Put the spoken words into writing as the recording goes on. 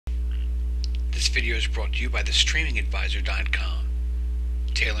This video is brought to you by thestreamingadvisor.com,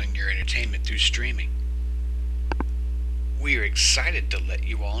 tailoring your entertainment through streaming. We are excited to let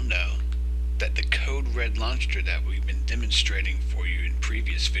you all know that the Code Red launcher that we've been demonstrating for you in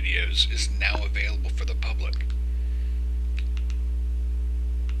previous videos is now available for the public.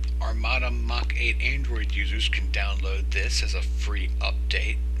 Armada Mach 8 Android users can download this as a free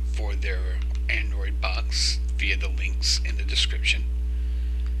update for their Android box via the links in the description,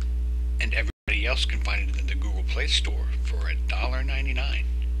 and everybody else can find it in the Google Play Store for $1.99.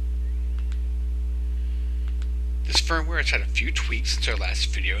 This firmware has had a few tweaks since our last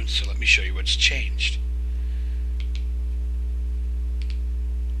video, so let me show you what's changed.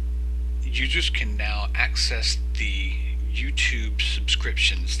 Users can now access the YouTube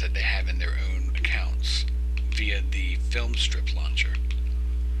subscriptions that they have in their own accounts via the film strip launcher.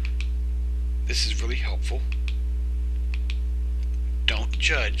 This is really helpful. Don't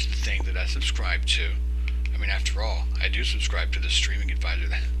judge the thing that I subscribe to. I mean, after all, I do subscribe to the Streaming Advisor.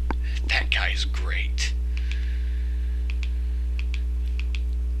 That guy is great.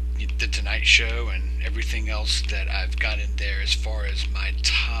 The Tonight Show and everything else that I've got in there as far as my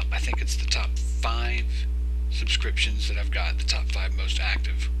top, I think it's the top 5 subscriptions that I've got, the top 5 most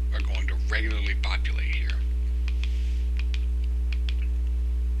active, are going to regularly populate here.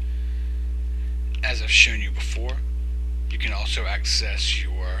 As I've shown you before, you can also access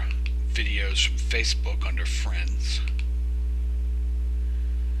your videos from Facebook under Friends.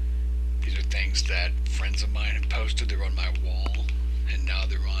 These are things that friends of mine have posted. They're on my wall, and now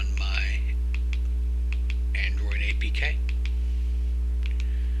they're on my Android APK.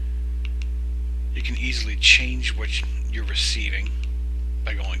 You can easily change what you're receiving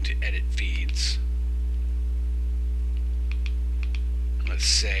by going to Edit Feeds. Let's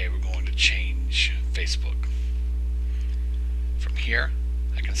say we're going to change Facebook. From here,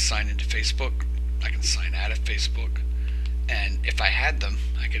 I can sign into Facebook, I can sign out of Facebook, and if I had them,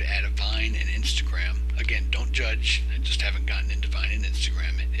 I could add a Vine and Instagram. Again, don't judge, I just haven't gotten into Vine and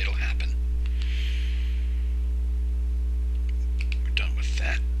Instagram. It'll happen. We're done with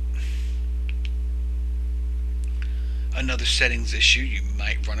that. Another settings issue you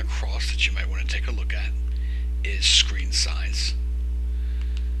might run across that you might want to take a look at is screen size.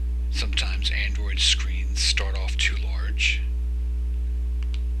 Sometimes Android screens start off too large.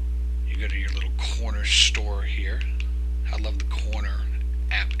 You go to your little corner store here. I love the corner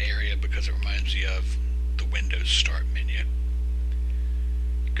app area because it reminds me of the Windows Start menu.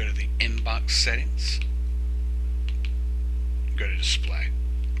 Go to the inbox settings. Go to display.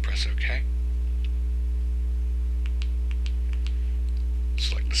 Press OK.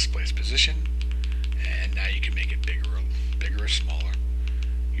 Select display's position, and now you can make it bigger or smaller.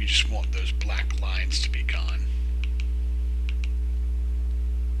 You just want those black lines to be gone.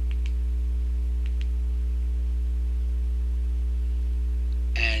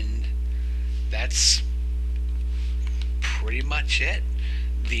 And that's pretty much it.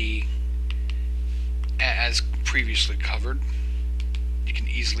 As previously covered, you can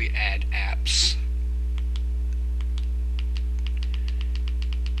easily add apps.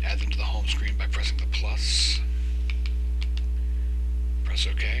 Add them to the home screen by pressing the plus. Press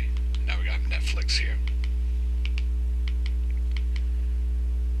OK. Now we got Netflix here.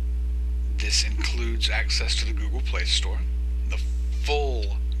 This includes access to the Google Play Store, the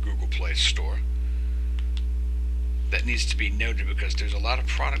full Google Play Store. That needs to be noted because there's a lot of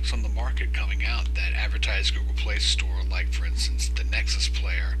products on the market coming out that advertise Google Play Store, like for instance the Nexus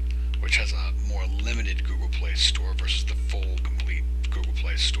Player, which has a more limited Google Play Store versus the full complete Google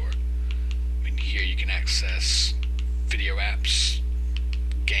Play Store. I mean, here you can access video apps,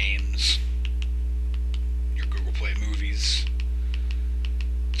 games, your Google Play movies.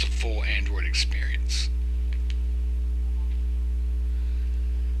 It's a full Android experience.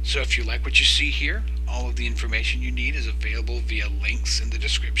 So if you like what you see here, all of the information you need is available via links in the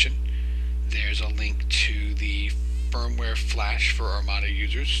description. There's a link to the firmware flash for Armada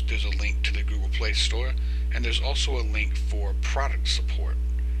users, there's a link to the Google Play Store, and there's also a link for product support.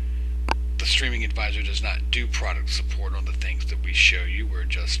 The Streaming Advisor does not do product support on the things that we show you, we're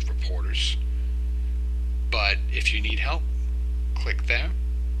just reporters. But if you need help, click there,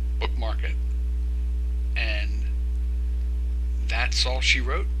 bookmark it, and that's all she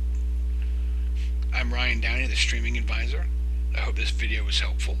wrote. I'm Ryan Downey, the Streaming Advisor. I hope this video was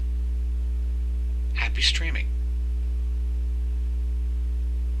helpful. Happy streaming.